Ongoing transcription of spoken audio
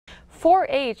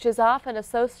4-H is often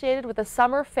associated with a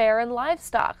summer fair and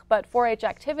livestock, but 4-H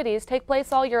activities take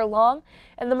place all year long,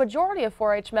 and the majority of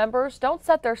 4-H members don't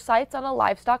set their sights on a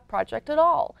livestock project at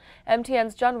all.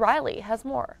 MTN's John Riley has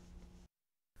more.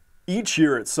 Each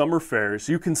year at summer fairs,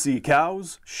 you can see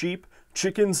cows, sheep,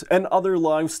 chickens, and other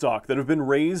livestock that have been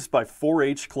raised by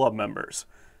 4-H club members.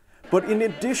 But in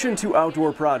addition to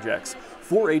outdoor projects,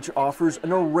 4-H offers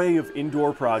an array of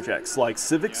indoor projects like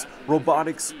civics,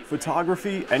 robotics,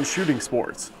 photography, and shooting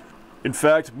sports. In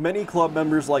fact, many club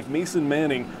members like Mason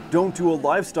Manning don't do a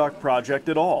livestock project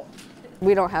at all.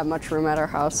 We don't have much room at our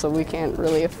house, so we can't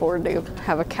really afford to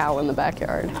have a cow in the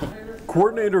backyard.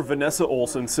 Coordinator Vanessa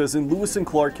Olson says in Lewis and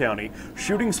Clark County,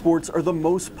 shooting sports are the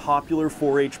most popular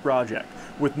 4-H project,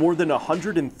 with more than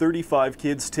 135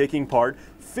 kids taking part,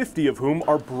 50 of whom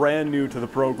are brand new to the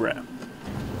program.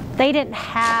 They didn't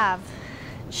have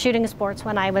shooting sports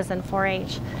when I was in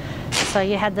 4-H, so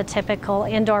you had the typical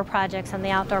indoor projects and the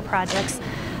outdoor projects.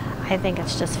 I think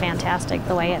it's just fantastic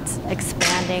the way it's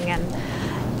expanding,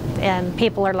 and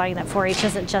people are learning that 4-H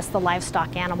isn't just the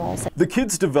livestock animals. The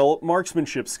kids develop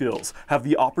marksmanship skills, have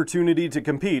the opportunity to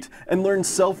compete, and learn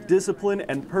self-discipline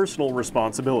and personal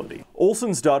responsibility.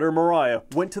 Olson's daughter Mariah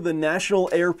went to the National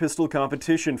Air Pistol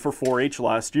Competition for 4-H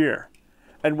last year.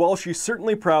 And while she's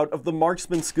certainly proud of the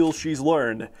marksman skills she's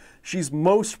learned, she's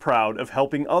most proud of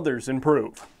helping others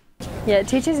improve. Yeah, it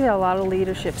teaches you a lot of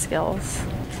leadership skills.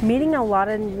 Meeting a lot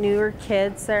of newer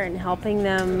kids there and helping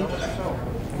them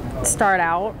start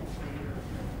out.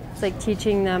 It's like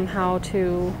teaching them how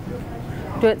to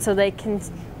do it so they can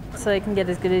get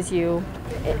as good as you,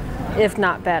 if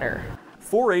not better.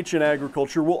 4-H and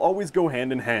agriculture will always go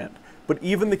hand in hand, but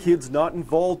even the kids not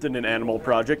involved in an animal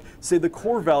project say the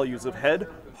core values of head,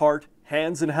 heart,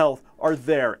 hands, and health are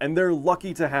there, and they're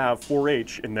lucky to have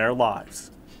 4-H in their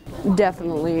lives.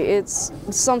 Definitely. It's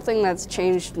something that's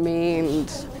changed me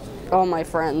and all my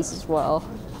friends as well.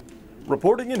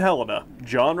 Reporting in Helena,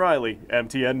 John Riley,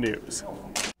 MTN News.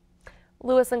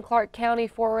 Lewis and Clark County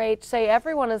 4-H say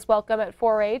everyone is welcome at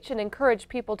 4-H and encourage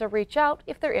people to reach out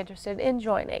if they're interested in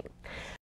joining.